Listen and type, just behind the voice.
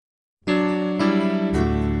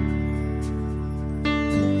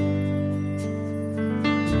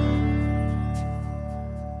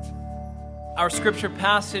Our scripture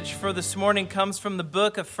passage for this morning comes from the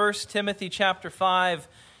book of 1 Timothy chapter 5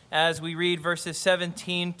 as we read verses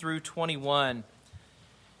 17 through 21.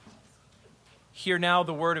 Hear now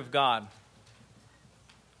the word of God.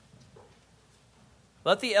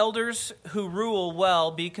 Let the elders who rule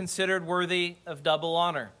well be considered worthy of double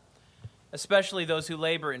honor, especially those who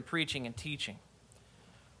labor in preaching and teaching.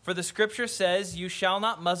 For the scripture says, "You shall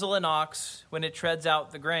not muzzle an ox when it treads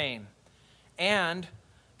out the grain," and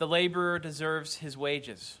the laborer deserves his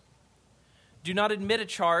wages. Do not admit a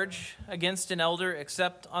charge against an elder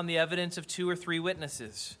except on the evidence of 2 or 3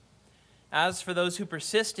 witnesses. As for those who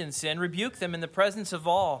persist in sin, rebuke them in the presence of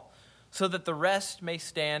all, so that the rest may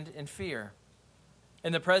stand in fear.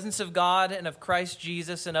 In the presence of God and of Christ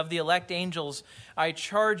Jesus and of the elect angels, I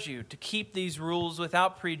charge you to keep these rules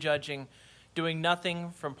without prejudging, doing nothing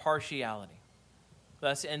from partiality.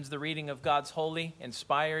 Thus ends the reading of God's holy,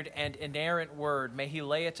 inspired, and inerrant word. May he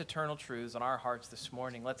lay its eternal truths on our hearts this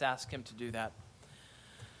morning. Let's ask him to do that.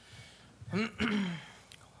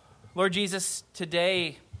 Lord Jesus,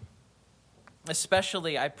 today,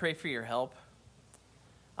 especially, I pray for your help.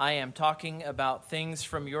 I am talking about things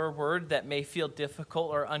from your word that may feel difficult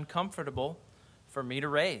or uncomfortable for me to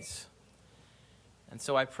raise. And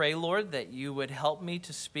so I pray, Lord, that you would help me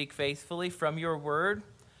to speak faithfully from your word,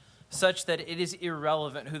 such that it is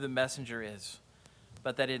irrelevant who the messenger is,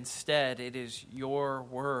 but that instead it is your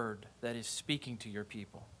word that is speaking to your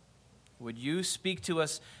people. Would you speak to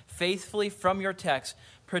us faithfully from your text?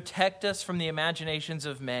 Protect us from the imaginations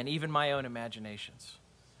of men, even my own imaginations.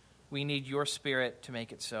 We need your spirit to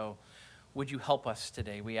make it so. Would you help us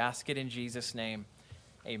today? We ask it in Jesus' name.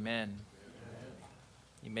 Amen.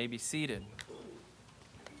 You may be seated.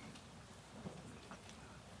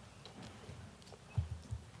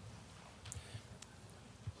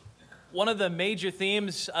 One of the major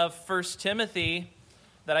themes of 1 Timothy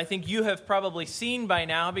that I think you have probably seen by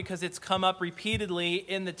now because it's come up repeatedly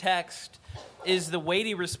in the text is the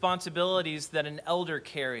weighty responsibilities that an elder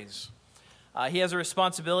carries. He has a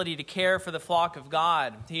responsibility to care for the flock of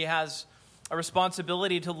God. He has a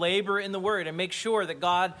responsibility to labor in the word and make sure that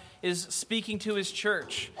God is speaking to his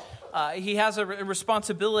church. He has a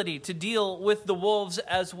responsibility to deal with the wolves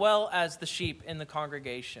as well as the sheep in the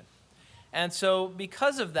congregation. And so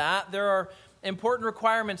because of that, there are important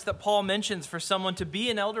requirements that Paul mentions for someone to be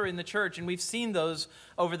an elder in the church, and we've seen those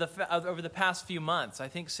over the past few months. I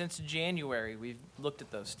think since January we've looked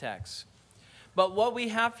at those texts. But what we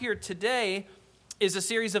have here today is a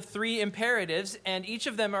series of 3 imperatives, and each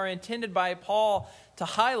of them are intended by Paul to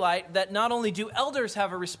highlight that not only do elders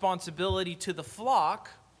have a responsibility to the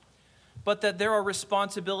flock, but that there are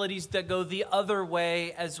responsibilities that go the other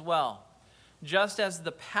way as well. Just as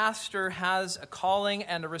the pastor has a calling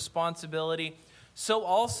and a responsibility, so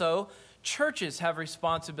also churches have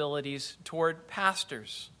responsibilities toward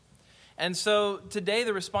pastors. And so today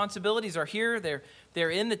the responsibilities are here.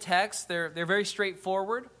 They're in the text. They're very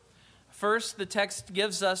straightforward. First, the text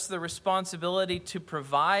gives us the responsibility to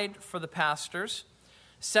provide for the pastors.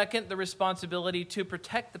 Second, the responsibility to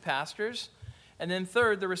protect the pastors. And then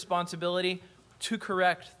third, the responsibility to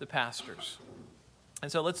correct the pastors.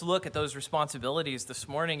 And so let's look at those responsibilities this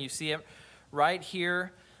morning. You see it right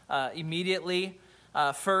here immediately.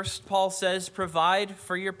 First, Paul says, provide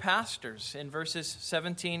for your pastors in verses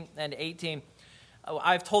 17 and 18.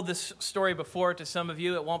 I've told this story before to some of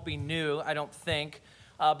you. It won't be new, I don't think.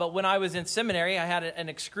 But when I was in seminary, I had an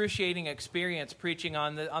excruciating experience preaching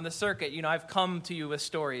on the circuit. You know, I've come to you with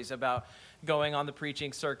stories about going on the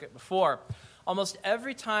preaching circuit before. Almost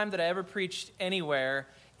every time that I ever preached anywhere,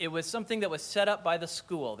 it was something that was set up by the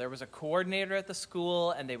school. There was a coordinator at the school,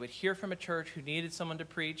 and they would hear from a church who needed someone to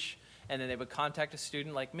preach, and then they would contact a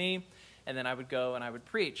student like me, and then I would go and I would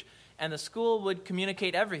preach. And the school would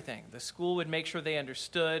communicate everything. The school would make sure they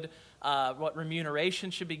understood what remuneration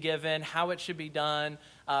should be given, how it should be done,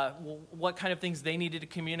 what kind of things they needed to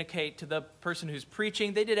communicate to the person who's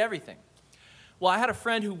preaching. They did everything. Well, I had a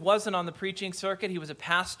friend who wasn't on the preaching circuit. He was a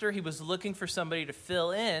pastor. He was looking for somebody to fill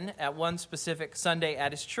in at one specific Sunday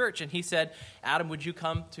at his church. And he said, "Adam, would you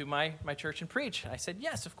come to my church and preach?" And I said,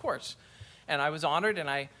 "Yes, of course." And I was honored, and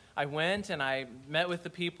I went, and I met with the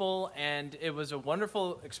people, and it was a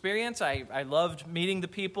wonderful experience. I loved meeting the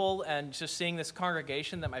people and just seeing this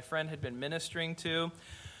congregation that my friend had been ministering to.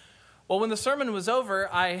 Well, when the sermon was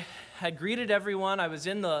over, I had greeted everyone. I was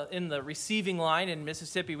in the receiving line. In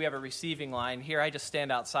Mississippi, we have a receiving line. Here, I just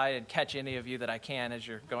stand outside and catch any of you that I can as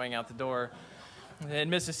you're going out the door. In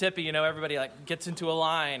Mississippi, you know, everybody gets into a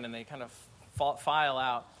line and they kind of file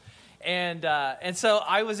out. And so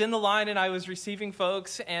I was in the line and I was receiving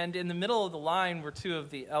folks, and in the middle of the line were two of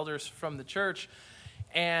the elders from the church.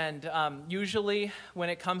 And usually when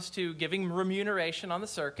it comes to giving remuneration on the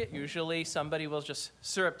circuit, usually somebody will just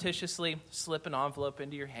surreptitiously slip an envelope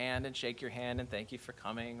into your hand and shake your hand and thank you for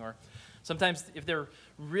coming. Or sometimes if they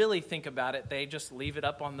really think about it, they just leave it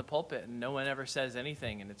up on the pulpit and no one ever says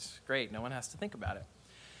anything, and it's great. No one has to think about it.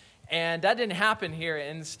 And that didn't happen here.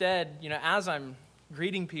 Instead, as I'm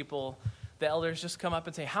greeting people, the elders just come up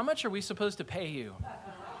and say, "How much are we supposed to pay you?"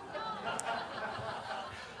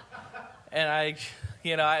 And I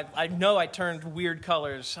know I turned weird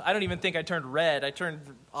colors. I don't even think I turned red. I turned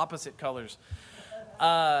opposite colors.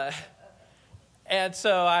 And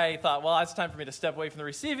so I thought, well, it's time for me to step away from the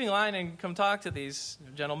receiving line and come talk to these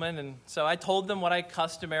gentlemen. And so I told them what I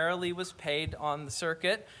customarily was paid on the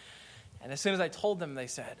circuit. And as soon as I told them, they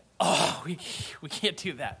said, "Oh, we can't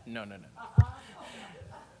do that. No.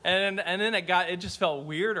 And then it just felt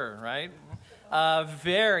weirder, right?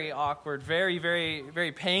 Very awkward, very, very,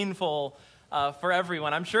 very painful for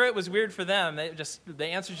everyone. I'm sure it was weird for them. The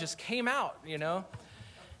answers just came out,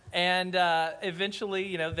 And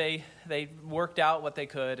eventually, they worked out what they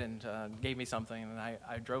could and gave me something, and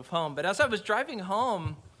I drove home. But as I was driving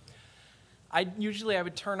home, I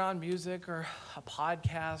would turn on music or a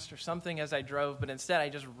podcast or something as I drove, but instead I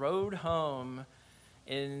just rode home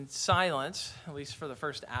in silence, at least for the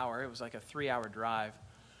first hour. It was like a 3-hour drive.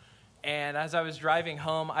 And as I was driving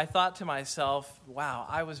home, I thought to myself, wow,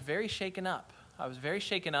 I was very shaken up. I was very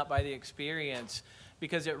shaken up by the experience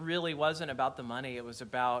because it really wasn't about the money. It was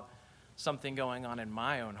about something going on in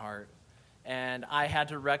my own heart. And I had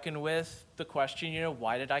to reckon with the question,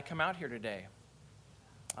 why did I come out here today?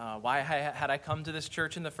 Why had I come to this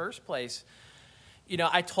church in the first place?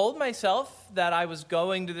 I told myself that I was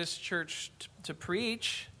going to this church to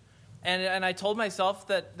preach, and I told myself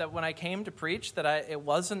that when I came to preach, that it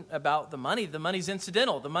wasn't about the money. The money's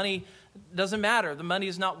incidental. The money doesn't matter. The money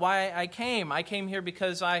is not why I came. I came here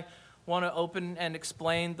because I want to open and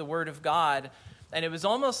explain the Word of God. And it was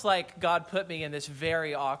almost like God put me in this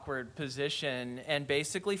very awkward position and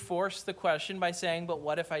basically forced the question by saying, but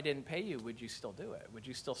what if I didn't pay you? Would you still do it? Would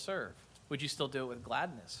you still serve? Would you still do it with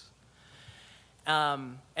gladness?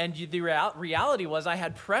 And the reality was I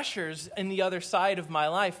had pressures in the other side of my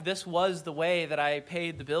life. This was the way that I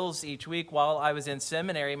paid the bills each week while I was in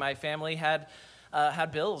seminary. My family had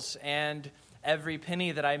bills, and every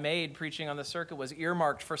penny that I made preaching on the circuit was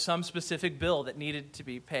earmarked for some specific bill that needed to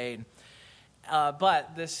be paid.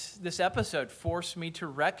 But this episode forced me to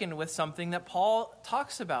reckon with something that Paul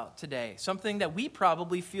talks about today, something that we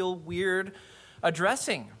probably feel weird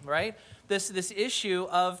addressing, right? This issue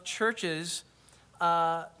of churches,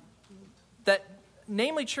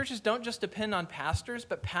 namely churches don't just depend on pastors,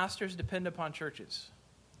 but pastors depend upon churches.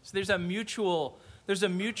 So there's a mutual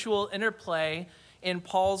interplay in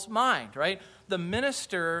Paul's mind, right? The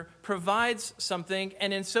minister provides something,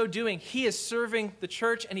 and in so doing, he is serving the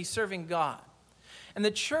church and he's serving God. And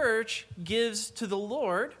the church gives to the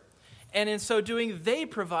Lord, and in so doing, they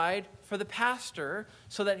provide for the pastor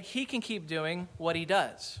so that he can keep doing what he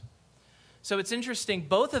does. So it's interesting,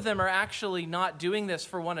 both of them are actually not doing this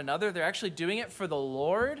for one another. They're actually doing it for the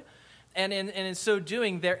Lord. And in so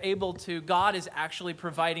doing, God is actually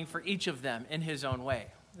providing for each of them in his own way.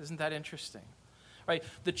 Isn't that interesting? Right?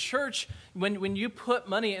 The church, when you put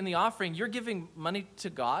money in the offering, you're giving money to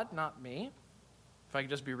God, not me. If I could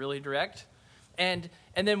just be really direct. And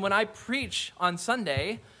then when I preach on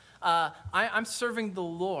Sunday, I'm serving the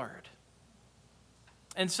Lord.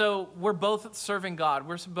 And so we're both serving God.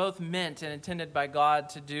 We're both meant and intended by God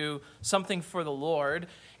to do something for the Lord.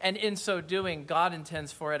 And in so doing, God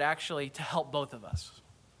intends for it actually to help both of us.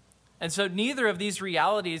 And so neither of these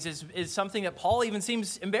realities is something that Paul even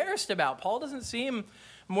seems embarrassed about. Paul doesn't seem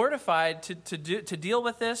mortified to deal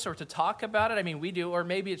with this or to talk about it. I mean, we do, or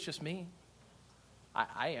maybe it's just me.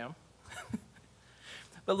 I am.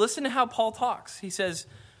 But listen to how Paul talks. He says,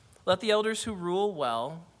 "Let the elders who rule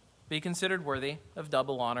well be considered worthy of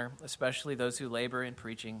double honor, especially those who labor in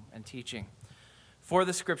preaching and teaching. For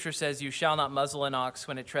the scripture says, you shall not muzzle an ox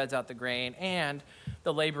when it treads out the grain, and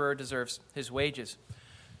the laborer deserves his wages."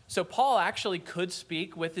 So Paul actually could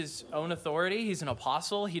speak with his own authority. He's an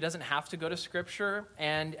apostle. He doesn't have to go to scripture,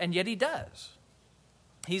 and yet he does.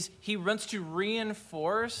 He wants to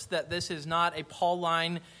reinforce that this is not a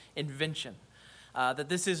Pauline invention. That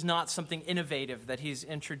this is not something innovative that he's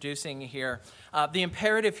introducing here. The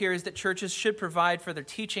imperative here is that churches should provide for their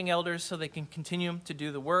teaching elders so they can continue to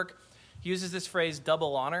do the work. He uses this phrase,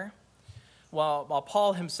 double honor. While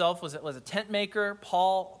Paul himself was a tent maker,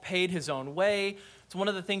 Paul paid his own way. It's one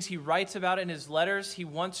of the things he writes about in his letters. He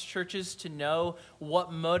wants churches to know what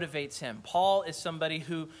motivates him. Paul is somebody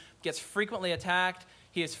who gets frequently attacked.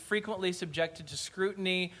 He is frequently subjected to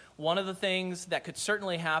scrutiny. One of the things that could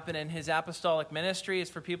certainly happen in his apostolic ministry is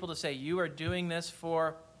for people to say, you are doing this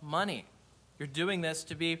for money. You're doing this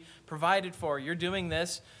to be provided for. You're doing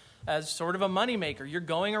this as sort of a moneymaker. You're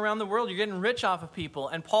going around the world. You're getting rich off of people.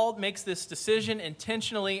 And Paul makes this decision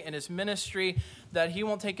intentionally in his ministry that he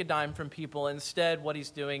won't take a dime from people. Instead, what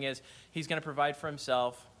he's doing is he's going to provide for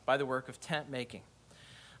himself by the work of tent making.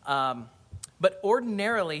 But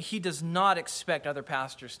ordinarily, he does not expect other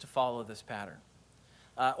pastors to follow this pattern.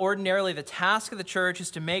 Ordinarily, the task of the church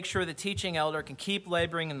is to make sure the teaching elder can keep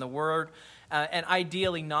laboring in the word, and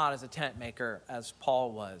ideally not as a tent maker, as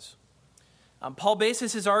Paul was. Paul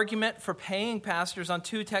bases his argument for paying pastors on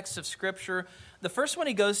two texts of Scripture. The first one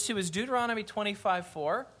he goes to is Deuteronomy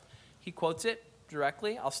 25:4. He quotes it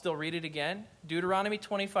directly. I'll still read it again. Deuteronomy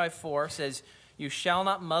 25:4 says, "You shall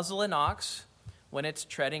not muzzle an ox when it's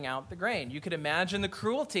treading out the grain." You could imagine the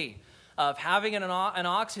cruelty of having an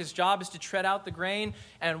ox. His job is to tread out the grain.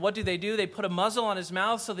 And what do? They put a muzzle on his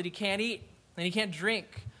mouth so that he can't eat and he can't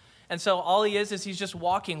drink. And so all he is he's just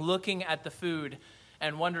walking, looking at the food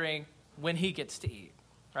and wondering when he gets to eat,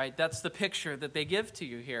 right? That's the picture that they give to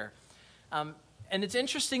you here. And it's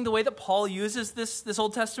interesting the way that Paul uses this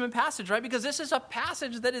Old Testament passage, right? Because this is a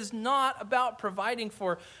passage that is not about providing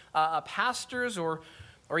for pastors or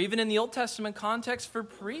even in the Old Testament context for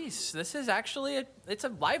priests. This is actually it's a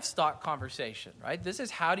livestock conversation, right? This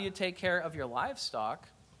is how do you take care of your livestock?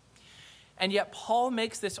 And yet Paul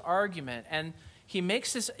makes this argument, and he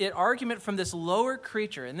makes this argument from this lower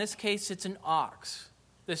creature. In this case, it's an ox.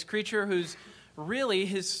 This creature whose really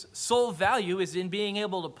his sole value is in being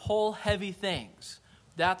able to pull heavy things.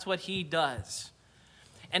 That's what he does.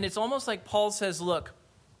 And it's almost like Paul says, look,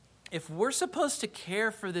 if we're supposed to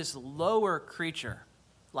care for this lower creature,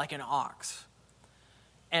 like an ox,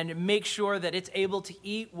 and make sure that it's able to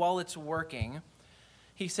eat while it's working,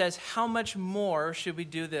 he says, how much more should we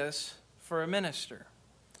do this for a minister?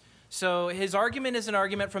 So his argument is an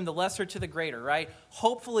argument from the lesser to the greater, right?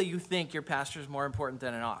 Hopefully you think your pastor is more important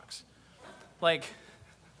than an ox. Like,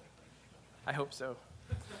 I hope so.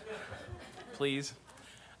 Please.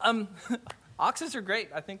 Oxes are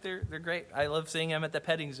great. I think they're great. I love seeing them at the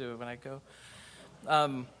petting zoo when I go.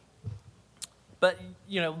 But,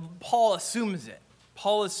 Paul assumes it.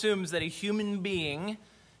 Paul assumes that a human being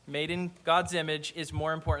made in God's image is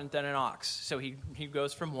more important than an ox. So he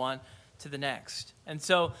goes from one to the next. And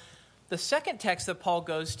so the second text that Paul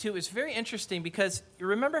goes to is very interesting because you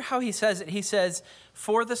remember how he says it. He says,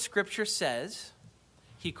 for the Scripture says,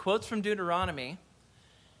 he quotes from Deuteronomy,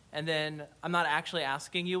 and then I'm not actually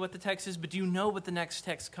asking you what the text is, but do you know what the next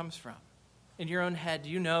text comes from? In your own head, do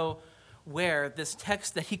you know where this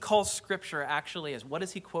text that he calls Scripture actually is? What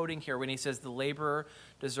is he quoting here when he says the laborer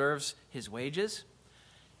deserves his wages?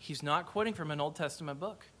 He's not quoting from an Old Testament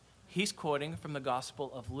book. He's quoting from the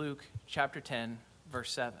Gospel of Luke, chapter 10,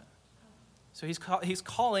 verse 7. So he's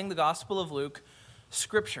calling the Gospel of Luke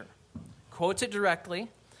Scripture. Quotes it directly.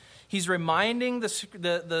 He's reminding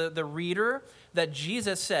the reader that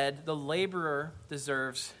Jesus said the laborer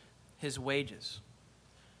deserves his wages.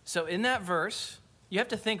 So in that verse, you have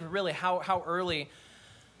to think really how early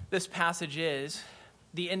this passage is.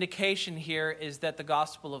 The indication here is that the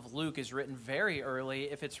Gospel of Luke is written very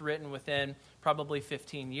early, if it's written within probably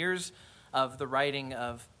 15 years of the writing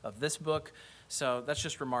of this book. So that's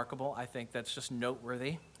just remarkable. I think that's just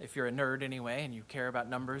noteworthy, if you're a nerd anyway, and you care about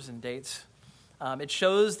numbers and dates. It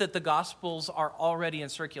shows that the Gospels are already in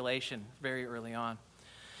circulation very early on.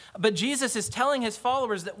 But Jesus is telling his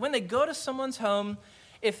followers that when they go to someone's home,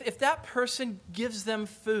 if that person gives them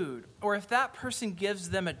food, or if that person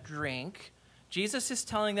gives them a drink, Jesus is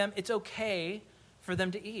telling them it's okay for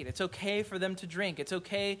them to eat. It's okay for them to drink. It's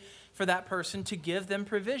okay for that person to give them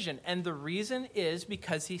provision. And the reason is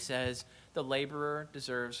because he says the laborer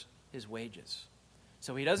deserves his wages.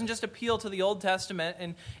 So he doesn't just appeal to the Old Testament,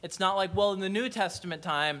 and it's not like, well, in the New Testament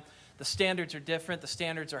time, the standards are different, the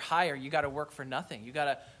standards are higher. You got to work for nothing. You got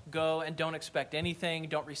to go and don't expect anything,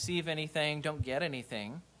 don't receive anything, don't get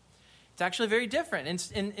anything. It's actually very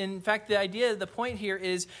different. In fact, the point here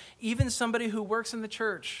is even somebody who works in the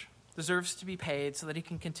church deserves to be paid so that he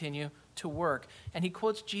can continue to work. And he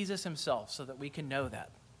quotes Jesus himself so that we can know that.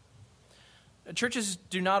 Churches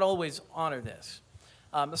do not always honor this.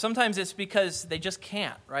 Sometimes it's because they just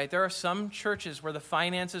can't, right? There are some churches where the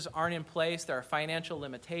finances aren't in place. There are financial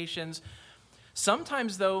limitations.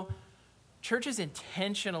 Sometimes, though, churches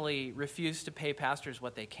intentionally refuse to pay pastors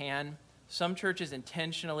what they can. Some churches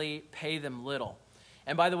intentionally pay them little.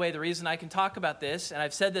 And by the way, the reason I can talk about this, and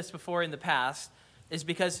I've said this before in the past, is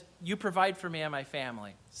because you provide for me and my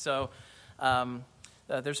family. So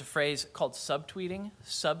There's a phrase called subtweeting.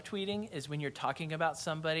 Subtweeting is when you're talking about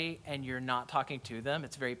somebody and you're not talking to them.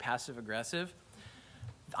 It's very passive-aggressive.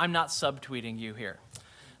 I'm not subtweeting you here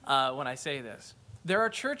when I say this. There are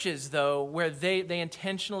churches, though, where they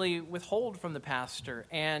intentionally withhold from the pastor.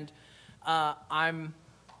 And I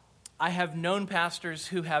have known pastors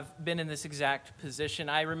who have been in this exact position.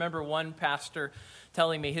 I remember one pastor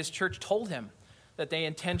telling me his church told him that they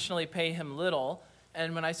intentionally pay him little.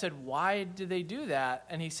 And when I said, why do they do that?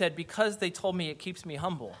 And he said, because they told me it keeps me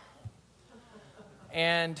humble.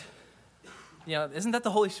 And, isn't that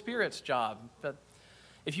the Holy Spirit's job? But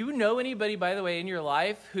if you know anybody, by the way, in your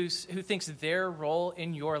life who thinks their role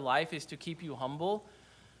in your life is to keep you humble,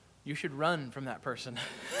 you should run from that person.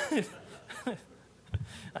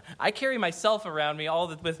 I carry myself around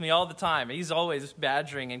with me all the time. He's always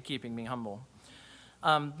badgering and keeping me humble.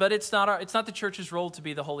 But it's not the church's role to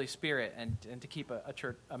be the Holy Spirit and to keep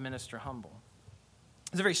a minister humble.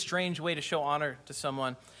 It's a very strange way to show honor to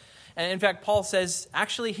someone. And in fact, Paul says,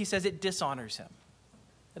 he says it dishonors him.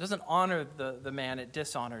 It doesn't honor the man, it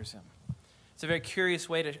dishonors him. It's a very curious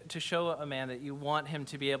way to show a man that you want him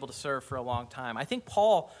to be able to serve for a long time. I think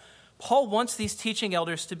Paul wants these teaching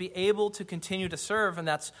elders to be able to continue to serve, and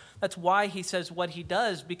that's why he says what he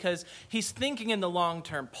does, because he's thinking in the long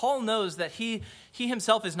term. Paul knows that he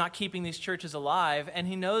himself is not keeping these churches alive, and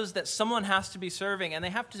he knows that someone has to be serving, and they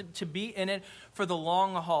have to be in it for the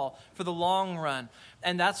long haul, for the long run.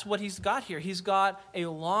 And that's what he's got here. He's got a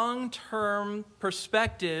long-term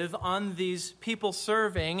perspective on these people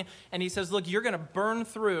serving, and he says, look, you're going to burn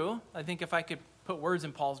through. I think if I could put words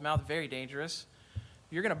in Paul's mouth, very dangerous.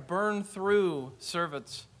 You're going to burn through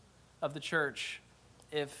servants of the church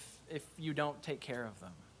if you don't take care of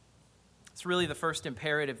them. It's really the first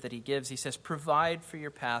imperative that he gives. He says, provide for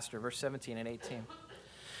your pastor, verse 17 and 18.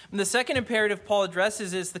 And the second imperative Paul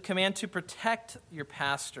addresses is the command to protect your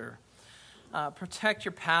pastor. Protect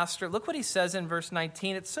your pastor. Look what he says in verse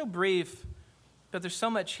 19. It's so brief, but there's so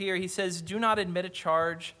much here. He says, do not admit a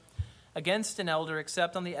charge against an elder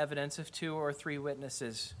except on the evidence of 2 or 3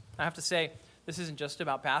 witnesses. I have to say, this isn't just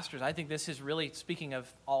about pastors. I think this is really speaking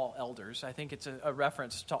of all elders. I think it's a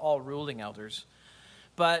reference to all ruling elders.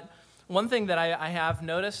 But one thing that I have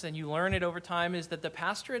noticed, and you learn it over time, is that the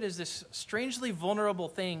pastorate is this strangely vulnerable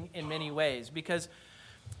thing in many ways, because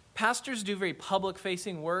pastors do very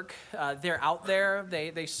public-facing work. They're out there.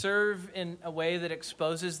 They serve in a way that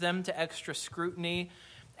exposes them to extra scrutiny.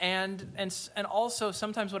 And also,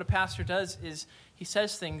 sometimes what a pastor does is he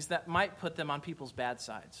says things that might put them on people's bad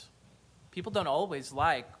sides. People don't always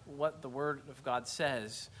like what the Word of God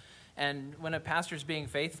says. And when a pastor's being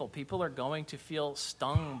faithful, people are going to feel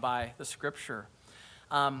stung by the Scripture.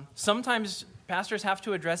 Sometimes pastors have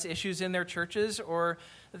to address issues in their churches or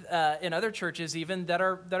in other churches even that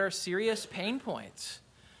are serious pain points.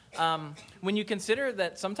 When you consider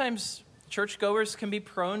that sometimes churchgoers can be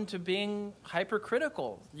prone to being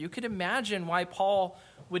hypercritical, you could imagine why Paul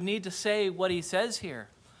would need to say what he says here.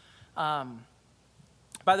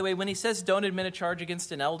 By the way, when he says don't admit a charge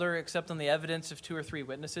against an elder except on the evidence of 2 or 3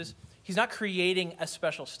 witnesses, he's not creating a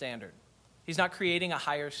special standard. He's not creating a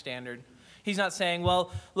higher standard. He's not saying,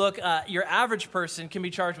 well, look, your average person can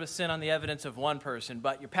be charged with sin on the evidence of 1 person,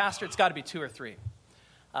 but your pastor, it's got to be 2 or 3.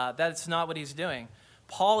 That's not what he's doing.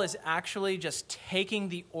 Paul is actually just taking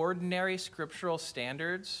the ordinary scriptural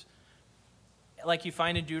standards like you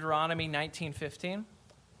find in Deuteronomy 19:15.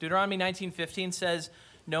 Deuteronomy 19:15 says,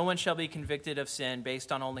 no one shall be convicted of sin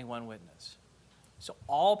based on only 1 witness. So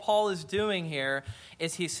all Paul is doing here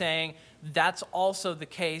is he's saying that's also the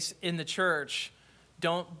case in the church.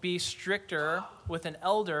 Don't be stricter with an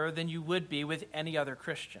elder than you would be with any other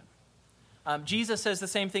Christian. Jesus says the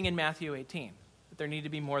same thing in Matthew 18, that there need to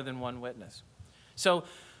be more than 1 witness. So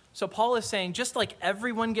Paul is saying just like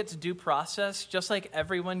everyone gets due process, just like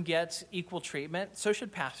everyone gets equal treatment, so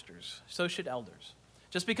should pastors, so should elders.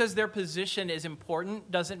 Just because their position is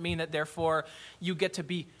important doesn't mean that, therefore, you get to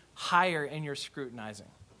be higher in your scrutinizing.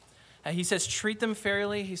 He says, treat them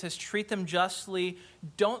fairly. He says, treat them justly.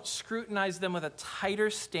 Don't scrutinize them with a tighter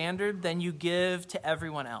standard than you give to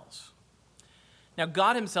everyone else. Now,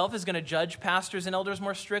 God himself is going to judge pastors and elders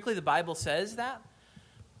more strictly. The Bible says that,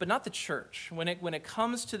 but not the church. When it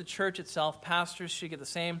comes to the church itself, pastors should get the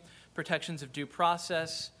same protections of due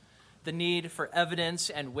process, the need for evidence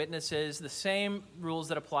and witnesses, the same rules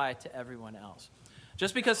that apply to everyone else.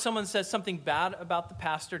 Just because someone says something bad about the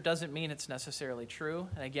pastor doesn't mean it's necessarily true.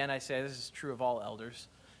 And again, I say this is true of all elders.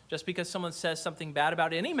 Just because someone says something bad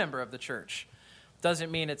about any member of the church doesn't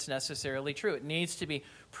mean it's necessarily true. It needs to be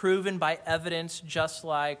proven by evidence just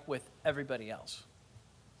like with everybody else.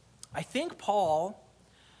 I think Paul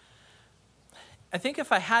I think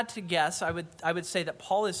if I had to guess, I would say that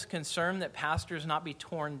Paul is concerned that pastors not be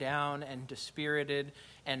torn down and dispirited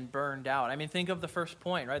and burned out. I mean, think of the first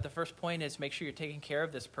point, right? The first point is make sure you're taking care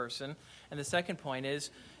of this person, and the second point is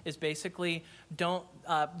basically don't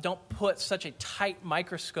put such a tight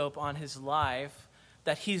microscope on his life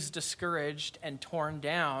that he's discouraged and torn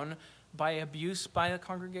down by abuse by the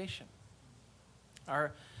congregation.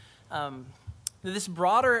 This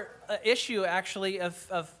broader issue, actually,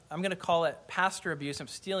 of I'm going to call it pastor abuse. I'm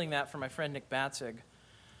stealing that from my friend Nick Batzig.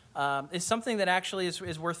 Is something that actually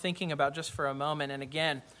is worth thinking about just for a moment. And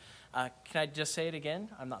again, can I just say it again?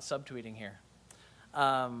 I'm not subtweeting here.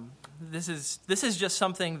 This is just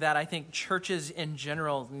something that I think churches in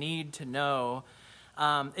general need to know.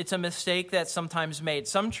 It's a mistake that's sometimes made.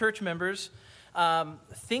 Some church members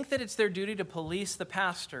think that it's their duty to police the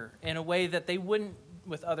pastor in a way that they wouldn't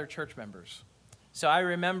with other church members. So I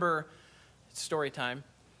remember, story time,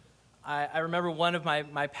 I remember one of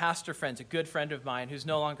my pastor friends, a good friend of mine who's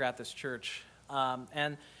no longer at this church,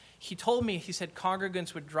 and he told me, he said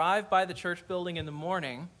congregants would drive by the church building in the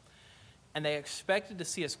morning, and they expected to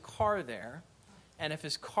see his car there, and if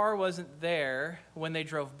his car wasn't there when they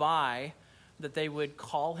drove by, that they would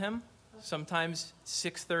call him, sometimes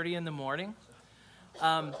 6:30 in the morning,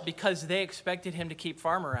 because they expected him to keep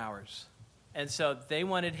farmer hours. And so they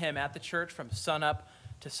wanted him at the church from sunup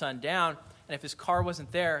to sundown. And if his car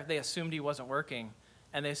wasn't there, they assumed he wasn't working.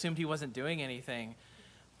 And they assumed he wasn't doing anything.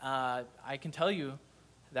 I can tell you,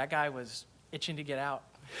 that guy was itching to get out.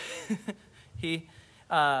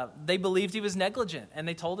 They believed he was negligent, and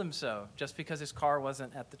they told him so, just because his car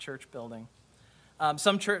wasn't at the church building.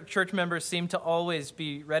 Some church members seem to always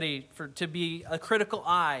be ready to be a critical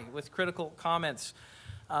eye with critical comments.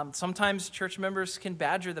 Sometimes church members can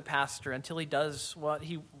badger the pastor until he does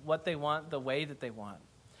what they want the way that they want.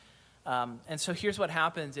 And so here's what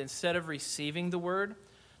happens. Instead of receiving the word,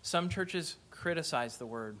 some churches criticize the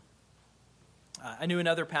word. I knew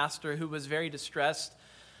another pastor who was very distressed.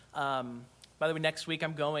 By the way, next week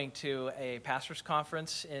I'm going to a pastor's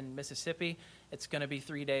conference in Mississippi. It's going to be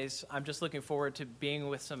 3 days. I'm just looking forward to being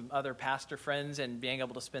with some other pastor friends and being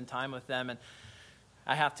able to spend time with them. And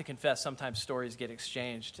I have to confess, sometimes stories get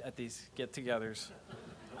exchanged at these get-togethers.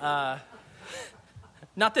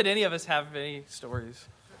 Not that any of us have any stories.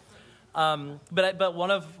 But one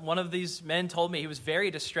of these men told me he was very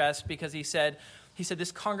distressed because he said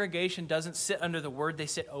this congregation doesn't sit under the word, they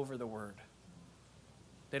sit over the word.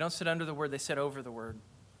 They don't sit under the word, they sit over the word.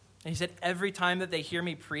 And he said every time that they hear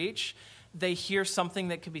me preach, they hear something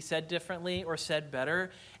that could be said differently or said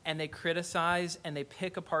better, and they criticize and they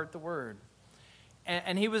pick apart the word.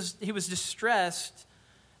 And he was distressed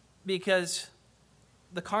because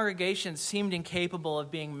the congregation seemed incapable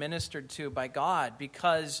of being ministered to by God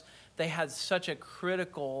because they had such a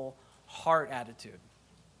critical heart attitude.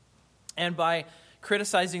 And by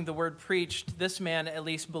criticizing the word preached, this man at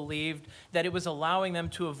least believed that it was allowing them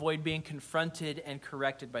to avoid being confronted and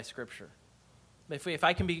corrected by Scripture. If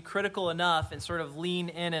I can be critical enough and sort of lean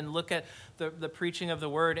in and look at the preaching of the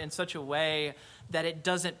word in such a way that it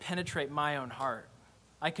doesn't penetrate my own heart,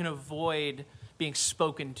 I can avoid being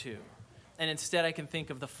spoken to. And instead I can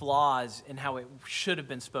think of the flaws in how it should have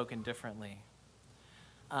been spoken differently.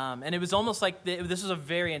 And it was almost like this was a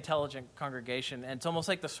very intelligent congregation, and it's almost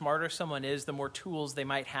like the smarter someone is, the more tools they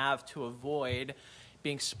might have to avoid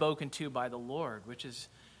being spoken to by the Lord, which is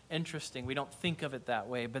interesting. We don't think of it that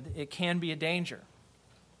way, but it can be a danger.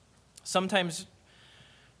 Sometimes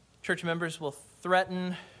church members will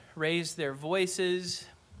threaten, raise their voices.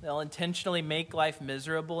 They'll intentionally make life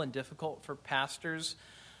miserable and difficult for pastors.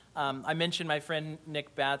 I mentioned my friend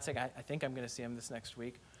Nick Batzig. I think I'm going to see him this next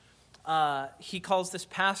week. He calls this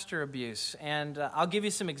pastor abuse, and I'll give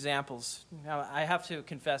you some examples. Now, I have to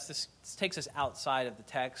confess, this takes us outside of the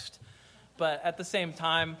text, but at the same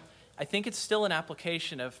time, I think it's still an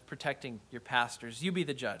application of protecting your pastors. You be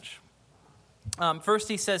the judge. First,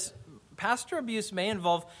 he says, pastor abuse may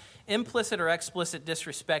involve implicit or explicit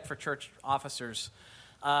disrespect for church officers.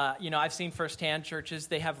 I've seen firsthand churches,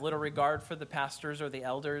 they have little regard for the pastors or the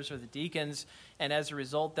elders or the deacons, and as a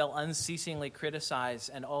result, they'll unceasingly criticize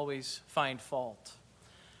and always find fault.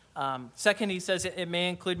 Second, he says it may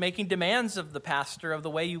include making demands of the pastor of the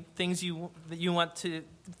way things you want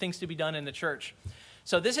things to be done in the church.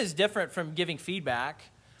 So this is different from giving feedback.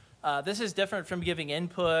 This is different from giving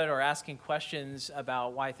input or asking questions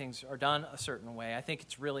about why things are done a certain way. I think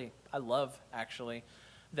I love, actually,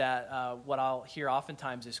 that what I'll hear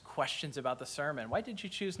oftentimes is questions about the sermon. Why did you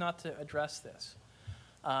choose not to address this?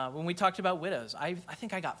 When we talked about widows, I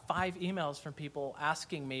think I got 5 emails from people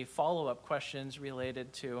asking me follow-up questions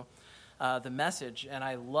related to the message, and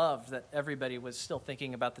I loved that everybody was still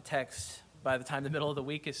thinking about the text by the time the middle of the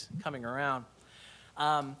week is coming around.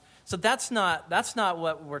 So that's not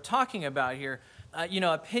what we're talking about here.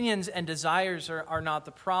 Opinions and desires are not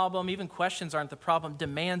the problem. Even questions aren't the problem.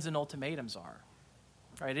 Demands and ultimatums are.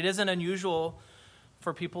 Right? It isn't unusual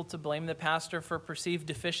for people to blame the pastor for perceived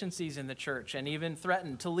deficiencies in the church and even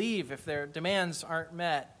threaten to leave if their demands aren't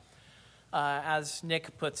met. As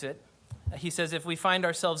Nick puts it, he says, if we find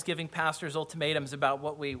ourselves giving pastors ultimatums about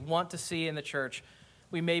what we want to see in the church,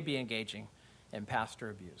 we may be engaging in pastor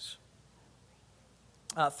abuse.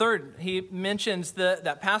 Third, he mentions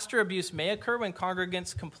that pastor abuse may occur when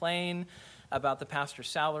congregants complain about the pastor's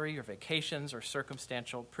salary or vacations or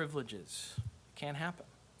circumstantial privileges. It can happen.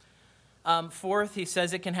 Fourth, he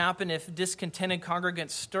says it can happen if discontented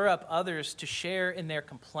congregants stir up others to share in their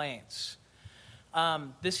complaints.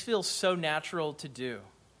 This feels so natural to do.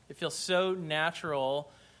 It feels so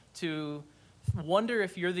natural to wonder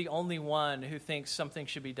if you're the only one who thinks something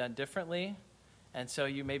should be done differently. And so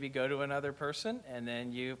you maybe go to another person, and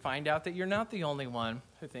then you find out that you're not the only one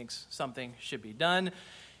who thinks something should be done.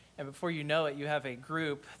 And before you know it, you have a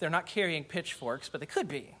group. They're not carrying pitchforks, but they could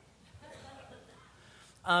be.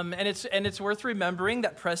 And it's worth remembering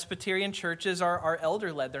that Presbyterian churches are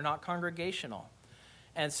elder-led. They're not congregational.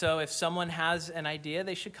 And so if someone has an idea,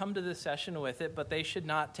 they should come to the session with it, but they should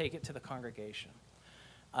not take it to the congregation.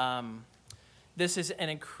 This is an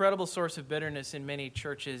incredible source of bitterness in many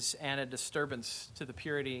churches and a disturbance to the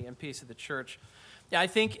purity and peace of the church. Yeah, I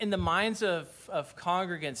think in the minds of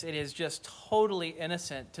congregants, it is just totally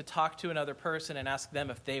innocent to talk to another person and ask them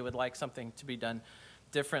if they would like something to be done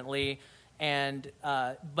differently.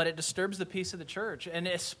 But it disturbs the peace of the church, and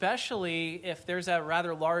especially if there's a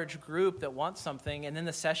rather large group that wants something and then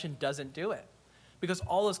the session doesn't do it. Because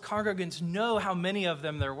all those congregants know how many of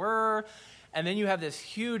them there were, and then you have this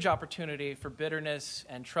huge opportunity for bitterness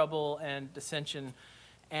and trouble and dissension.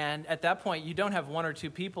 And at that point, you don't have one or two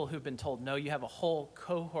people who've been told no. You have a whole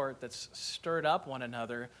cohort that's stirred up one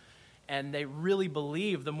another, and they really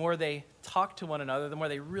believe, the more they talk to one another, the more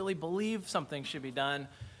they really believe something should be done.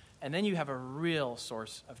 And then you have a real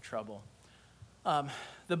source of trouble.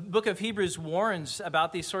 The book of Hebrews warns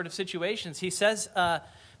about these sort of situations. It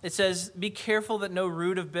says, be careful that no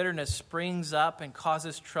root of bitterness springs up and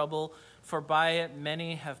causes trouble, for by it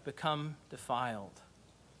many have become defiled.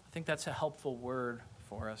 I think that's a helpful word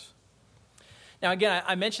for us. Now, again,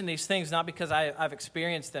 I mention these things not because I've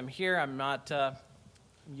experienced them here. I'm not I'm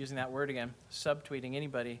using that word again, subtweeting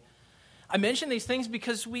anybody. I mention these things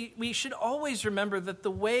because we should always remember that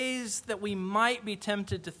the ways that we might be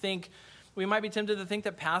tempted to think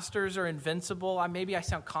that pastors are invincible. Maybe I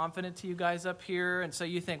sound confident to you guys up here, and so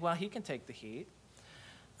you think, well, he can take the heat.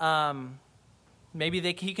 Maybe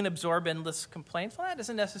he can absorb endless complaints. Well, that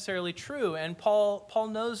isn't necessarily true, and Paul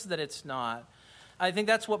knows that it's not. I think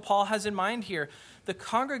that's what Paul has in mind here. The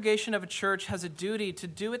congregation of a church has a duty to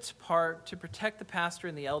do its part to protect the pastor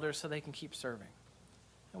and the elders so they can keep serving.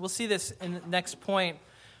 And we'll see this in the next point.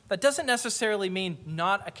 That doesn't necessarily mean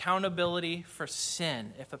not accountability for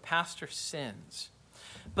sin if a pastor sins.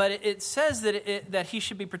 But it says that he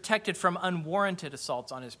should be protected from unwarranted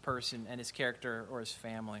assaults on his person and his character or his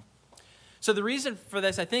family. So the reason for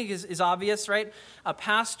this, I think, is obvious, right? A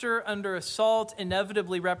pastor under assault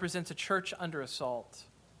inevitably represents a church under assault.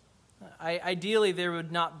 Ideally, there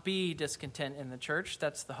would not be discontent in the church.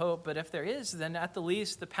 That's the hope. But if there is, then at the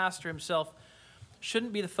least, the pastor himself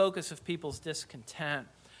shouldn't be the focus of people's discontent.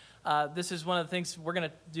 This is one of the things we're going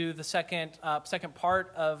to do the second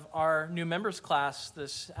part of our new members class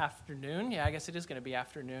this afternoon. Yeah, I guess it is going to be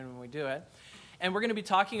afternoon when we do it. And we're going to be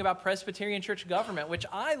talking about Presbyterian church government, which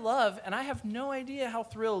I love, and I have no idea how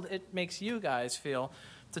thrilled it makes you guys feel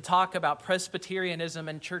to talk about Presbyterianism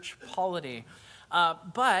and church polity.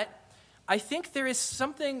 But I think there is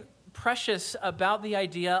something precious about the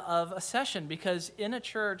idea of a session, because in a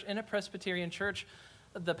church, in a Presbyterian church,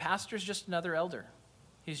 the pastor's just another elder.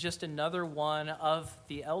 He's just another one of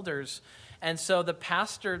the elders. And so the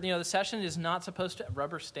pastor, the session is not supposed to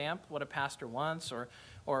rubber stamp what a pastor wants or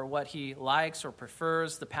what he likes or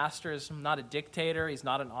prefers. The pastor is not a dictator. He's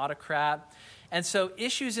not an autocrat. And so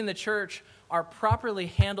issues in the church are properly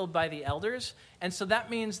handled by the elders. And so that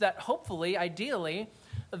means that hopefully, ideally,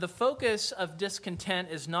 the focus of discontent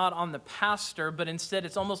is not on the pastor, but instead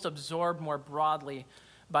it's almost absorbed more broadly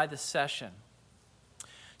by the session.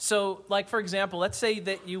 So, like, for example, let's say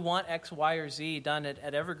that you want X, Y, or Z done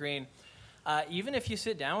at Evergreen. Even if you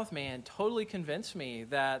sit down with me and totally convince me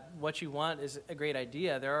that what you want is a great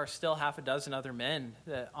idea, there are still half a dozen other men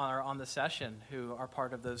that are on the session who are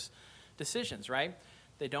part of those decisions, right?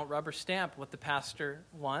 They don't rubber stamp what the pastor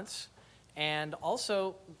wants. And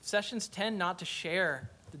also, sessions tend not to share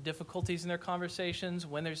the difficulties in their conversations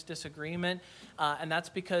when there's disagreement, and that's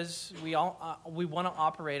because we want to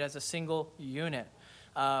operate as a single unit.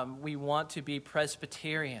 We want to be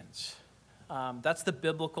Presbyterians. That's the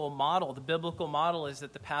biblical model. The biblical model is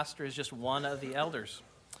that the pastor is just one of the elders.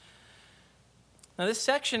 Now, this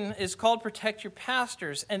section is called Protect Your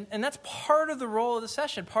Pastors, and that's part of the role of the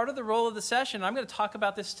session. Part of the role of the session, I'm going to talk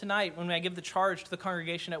about this tonight when I give the charge to the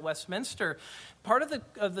congregation at Westminster. Part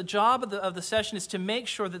of the job of the session is to make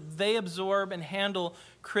sure that they absorb and handle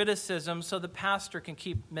criticism so the pastor can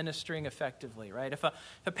keep ministering effectively, right? If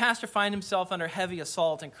a pastor finds himself under heavy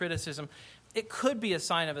assault and criticism, it could be a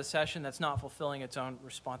sign of a session that's not fulfilling its own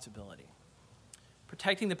responsibility.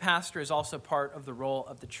 Protecting the pastor is also part of the role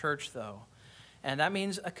of the church, though. And that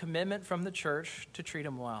means a commitment from the church to treat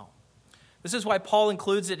him well. This is why Paul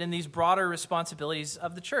includes it in these broader responsibilities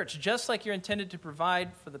of the church. Just like you're intended to provide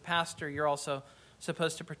for the pastor, you're also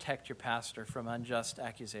supposed to protect your pastor from unjust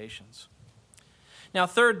accusations. Now,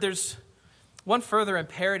 third, there's one further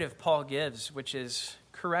imperative Paul gives, which is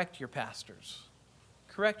correct your pastors.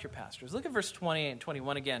 Correct your pastors. Look at verse 28 and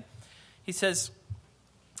 21 again. He says,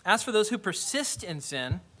 "As for those who persist in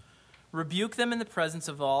sin, rebuke them in the presence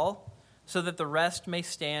of all, so that the rest may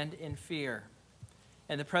stand in fear.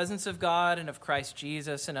 In the presence of God and of Christ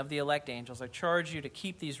Jesus and of the elect angels, I charge you to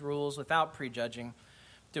keep these rules without prejudging,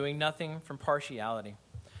 doing nothing from partiality."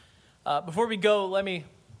 Before we go, let me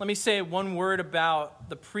say one word about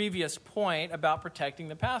the previous point about protecting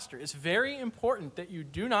the pastor. It's very important that you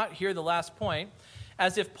do not hear the last point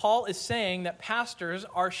as if Paul is saying that pastors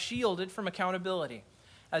are shielded from accountability,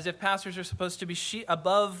 as if pastors are supposed to be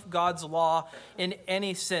above God's law in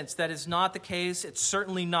any sense. That is not the case. It's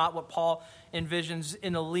certainly not what Paul envisions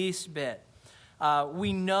in the least bit.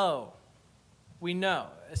 We know,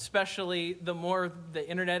 especially the more the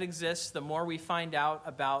internet exists, the more we find out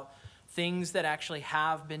about things that actually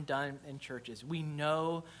have been done in churches. We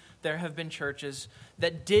know there have been churches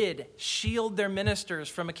that did shield their ministers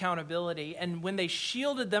from accountability. And when they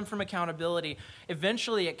shielded them from accountability,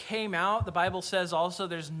 eventually it came out. The Bible says also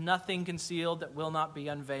there's nothing concealed that will not be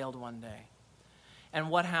unveiled one day.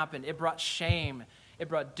 And what happened? It brought shame. It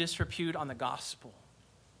brought disrepute on the gospel.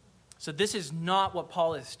 So this is not what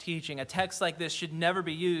Paul is teaching. A text like this should never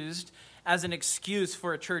be used as an excuse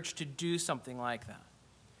for a church to do something like that.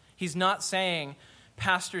 He's not saying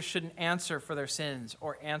pastors shouldn't answer for their sins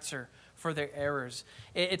or answer for their errors.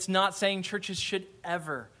 It's not saying churches should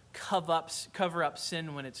ever cover up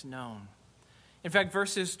sin when it's known. In fact,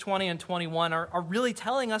 verses 20 and 21 are really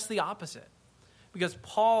telling us the opposite, because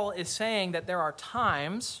Paul is saying that there are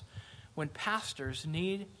times when pastors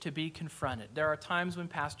need to be confronted. There are times when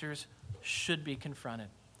pastors should be confronted.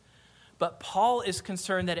 But Paul is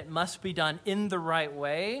concerned that it must be done in the right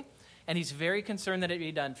way, and he's very concerned that it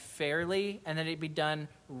be done fairly and that it be done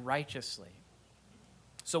righteously.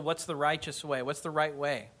 So what's the righteous way? What's the right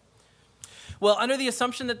way? Well, under the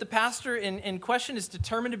assumption that the pastor in question is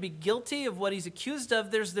determined to be guilty of what he's accused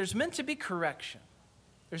of, there's meant to be correction.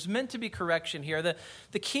 There's meant to be correction here.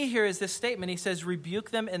 The key here is this statement. He says,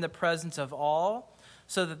 "Rebuke them in the presence of all,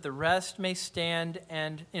 so that the rest may stand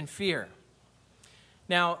and in fear."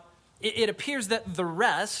 Now, it appears that the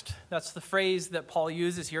rest, that's the phrase that Paul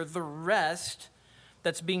uses here, the rest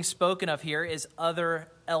that's being spoken of here is other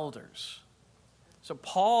elders. So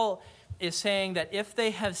Paul is saying that if they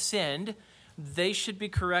have sinned, they should be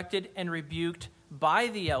corrected and rebuked by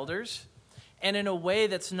the elders, and in a way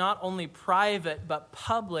that's not only private but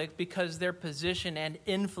public, because their position and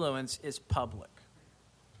influence is public.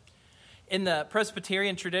 In the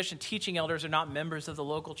Presbyterian tradition, teaching elders are not members of the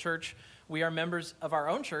local church. We are members of our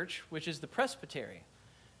own church, which is the presbytery.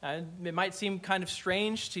 It might seem kind of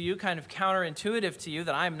strange to you, kind of counterintuitive to you,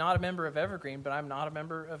 that I'm not a member of Evergreen, but I'm not a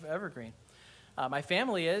member of Evergreen. My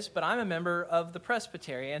family is, but I'm a member of the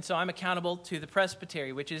presbytery, and so I'm accountable to the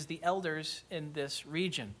presbytery, which is the elders in this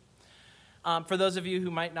region. For those of you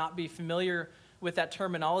who might not be familiar with that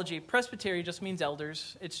terminology, presbytery just means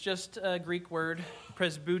elders. It's just a Greek word,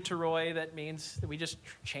 presbyteroi, that means that we just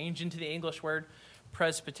change into the English word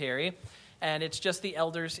presbytery, and it's just the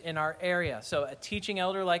elders in our area. So a teaching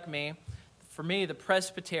elder like me, for me, the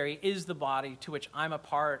presbytery is the body to which I'm a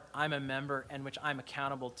part, I'm a member, and which I'm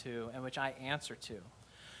accountable to, and which I answer to.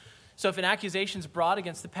 So if an accusation is brought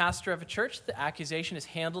against the pastor of a church, the accusation is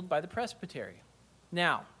handled by the presbytery.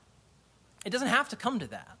 Now, it doesn't have to come to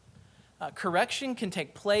that. Correction can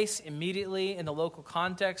take place immediately in the local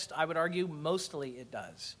context. I would argue mostly it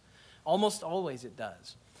does. Almost always it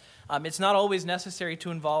does. It's not always necessary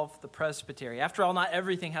to involve the presbytery. After all, not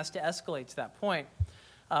everything has to escalate to that point.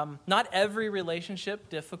 Not every relationship,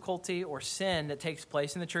 difficulty, or sin that takes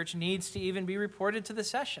place in the church needs to even be reported to the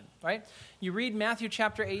session, right? You read Matthew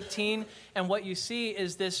chapter 18, and what you see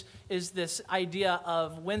is this idea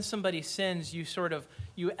of when somebody sins, you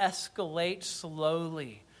escalate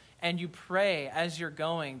slowly, and you pray as you're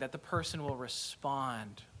going that the person will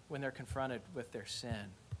respond when they're confronted with their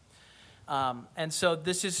sin. And so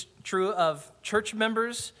this is true of church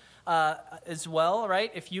members as well,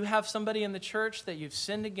 right? If you have somebody in the church that you've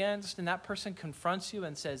sinned against and that person confronts you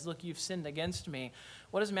and says, look, you've sinned against me,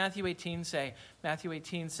 what does Matthew 18 say? Matthew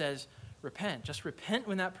 18 says, repent. Just repent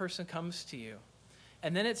when that person comes to you.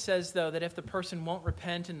 And then it says, though, that if the person won't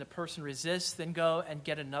repent and the person resists, then go and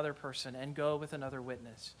get another person and go with another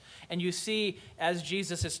witness. And you see, as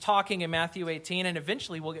Jesus is talking in Matthew 18, and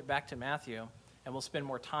eventually we'll get back to Matthew, and we'll spend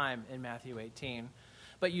more time in Matthew 18.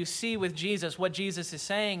 But you see with Jesus, what Jesus is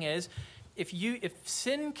saying is, if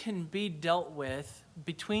sin can be dealt with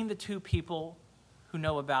between the two people who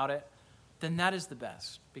know about it, then that is the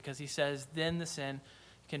best. Because he says, then the sin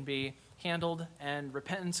can be handled and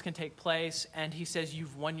repentance can take place. And he says,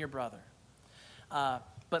 you've won your brother.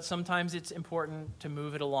 But sometimes it's important to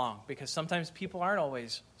move it along, because sometimes people aren't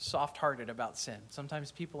always soft-hearted about sin.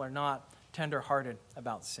 Sometimes people are not tender-hearted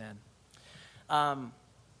about sin.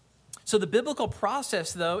 So the biblical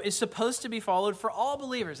process, though, is supposed to be followed for all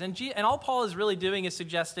believers. And all Paul is really doing is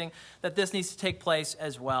suggesting that this needs to take place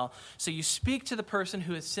as well. So you speak to the person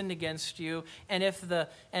who has sinned against you, and if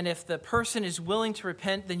the person is willing to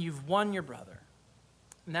repent, then you've won your brother.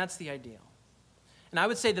 And that's the ideal. And I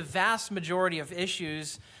would say the vast majority of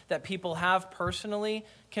issues that people have personally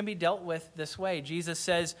can be dealt with this way. Jesus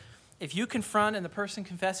says, if you confront and the person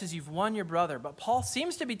confesses, you've won your brother. But Paul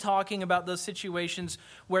seems to be talking about those situations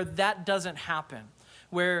where that doesn't happen,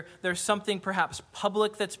 where there's something perhaps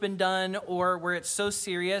public that's been done, or where it's so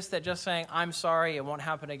serious that just saying, I'm sorry, it won't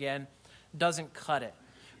happen again, doesn't cut it.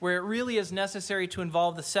 Where it really is necessary to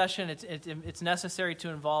involve the session, it's necessary to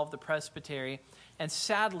involve the presbytery, and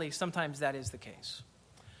sadly, sometimes that is the case.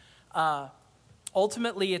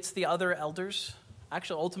 Ultimately, it's the other elders.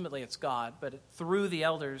 Actually, ultimately, it's God, but through the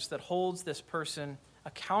elders that holds this person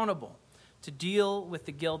accountable to deal with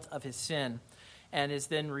the guilt of his sin, and is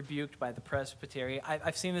then rebuked by the presbytery.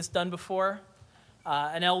 I've seen this done before.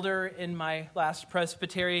 An elder in my last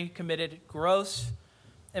presbytery committed gross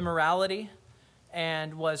immorality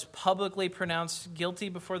and was publicly pronounced guilty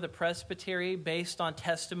before the presbytery based on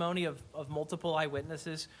testimony of multiple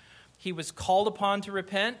eyewitnesses. He was called upon to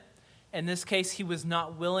repent. In this case, he was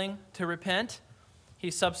not willing to repent.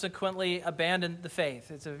 He subsequently abandoned the faith.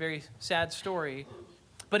 It's a very sad story.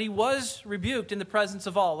 But he was rebuked in the presence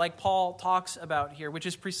of all, like Paul talks about here, which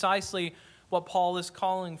is precisely what Paul is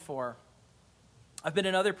calling for. I've been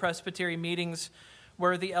in other presbytery meetings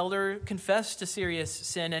where the elder confessed to serious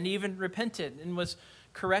sin and even repented and was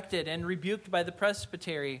corrected and rebuked by the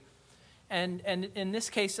presbytery. And in this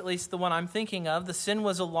case, at least the one I'm thinking of, the sin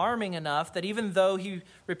was alarming enough that even though he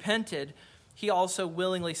repented, he also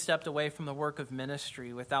willingly stepped away from the work of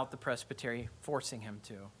ministry without the presbytery forcing him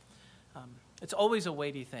to. It's always a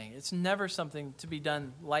weighty thing. It's never something to be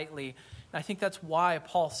done lightly. And I think that's why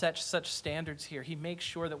Paul sets such standards here. He makes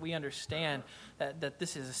sure that we understand that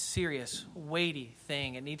this is a serious, weighty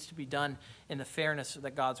thing. It needs to be done in the fairness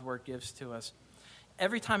that God's word gives to us.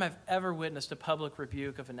 Every time I've ever witnessed a public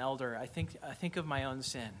rebuke of an elder, I think of my own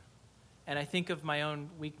sin. And I think of my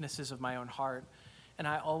own weaknesses of my own heart. And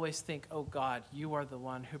I always think, oh God, you are the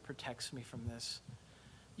one who protects me from this.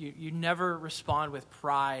 You never respond with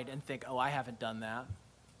pride and think, oh, I haven't done that.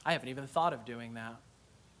 I haven't even thought of doing that.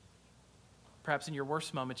 Perhaps in your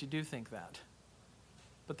worst moments you do think that.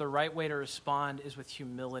 But the right way to respond is with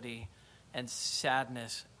humility and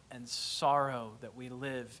sadness and sorrow that we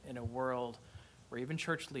live in a world where even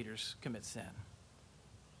church leaders commit sin.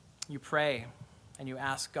 You pray and you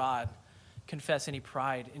ask God, confess any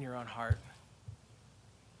pride in your own heart.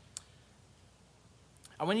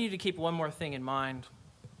 I want you to keep one more thing in mind.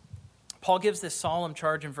 Paul gives this solemn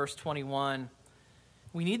charge in verse 21.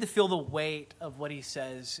 We need to feel the weight of what he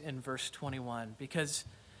says in verse 21 because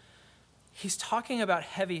he's talking about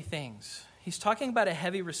heavy things. He's talking about a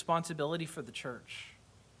heavy responsibility for the church,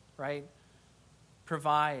 right?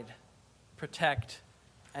 Provide, protect,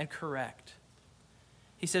 and correct.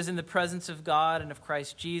 He says, in the presence of God and of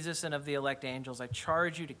Christ Jesus and of the elect angels, I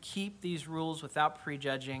charge you to keep these rules without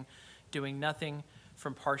prejudging, doing nothing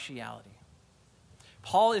from partiality.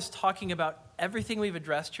 Paul is talking about everything we've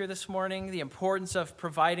addressed here this morning, the importance of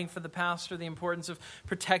providing for the pastor, the importance of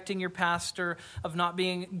protecting your pastor, of not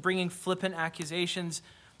bringing flippant accusations.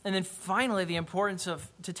 And then finally, the importance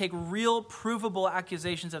to take real provable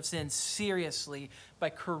accusations of sin seriously by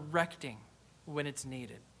correcting when it's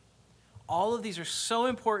needed. All of these are so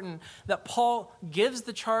important that Paul gives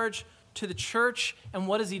the charge to the church, and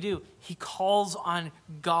what does he do? He calls on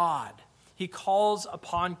God. He calls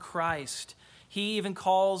upon Christ. He even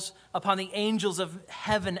calls upon the angels of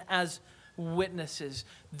heaven as witnesses.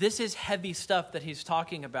 This is heavy stuff that he's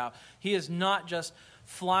talking about. He is not just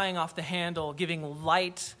flying off the handle, giving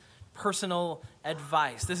light personal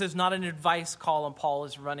advice. This is not an advice column Paul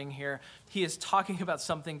is running here. He is talking about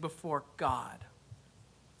something before God.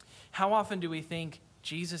 How often do we think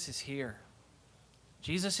Jesus is here?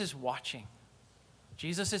 Jesus is watching.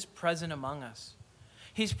 Jesus is present among us.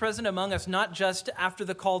 He's present among us not just after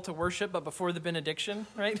the call to worship, but before the benediction,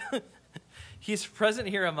 right? He's present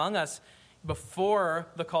here among us before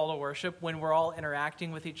the call to worship, when we're all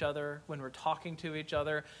interacting with each other, when we're talking to each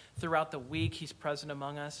other throughout the week. He's present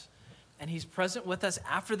among us. And he's present with us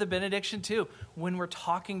after the benediction too, when we're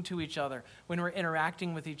talking to each other, when we're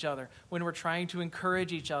interacting with each other, when we're trying to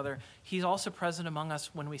encourage each other. He's also present among us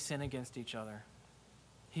when we sin against each other.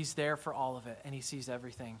 He's there for all of it, and he sees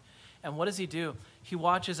everything. And what does he do? He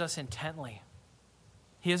watches us intently.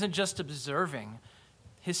 He isn't just observing.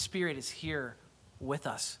 His Spirit is here with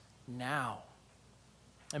us now.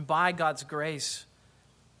 And by God's grace,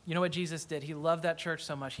 you know what Jesus did? He loved that church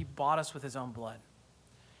so much. He bought us with his own blood.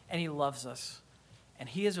 And he loves us. And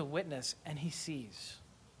he is a witness, and he sees.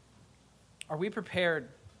 Are we prepared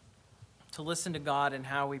to listen to God in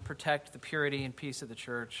how we protect the purity and peace of the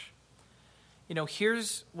church? You know,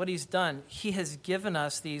 here's what he's done. He has given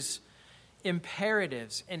us these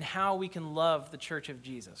imperatives in how we can love the church of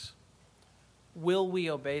Jesus. Will we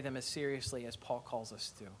obey them as seriously as Paul calls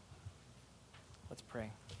us to? Let's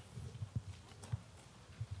pray.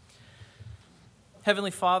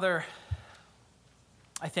 Heavenly Father,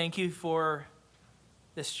 I thank you for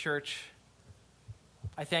this church.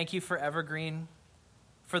 I thank you for Evergreen,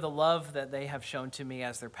 for the love that they have shown to me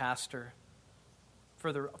as their pastor,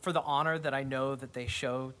 for the honor that I know that they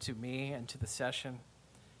show to me and to the session.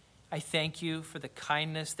 I thank you for the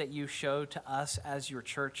kindness that you show to us as your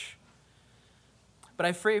church. But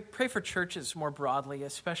I pray for churches more broadly,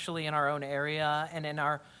 especially in our own area and in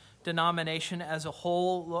our denomination as a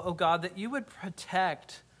whole, oh God, that you would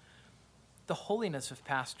protect the holiness of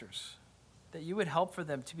pastors, that you would help for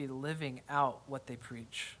them to be living out what they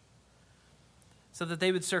preach, so that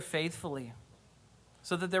they would serve faithfully,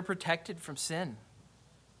 so that they're protected from sin.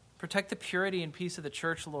 Protect the purity and peace of the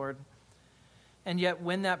church, Lord. And yet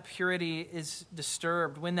when that purity is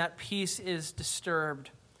disturbed, when that peace is disturbed,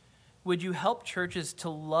 would you help churches to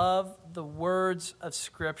love the words of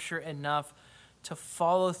Scripture enough to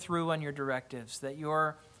follow through on your directives, that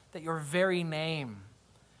your very name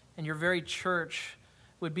and your very church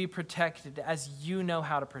would be protected as you know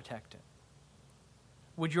how to protect it?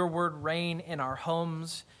 Would your word reign in our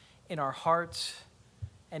homes, in our hearts,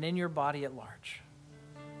 and in your body at large?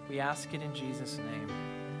 We ask it in Jesus'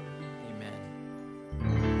 name.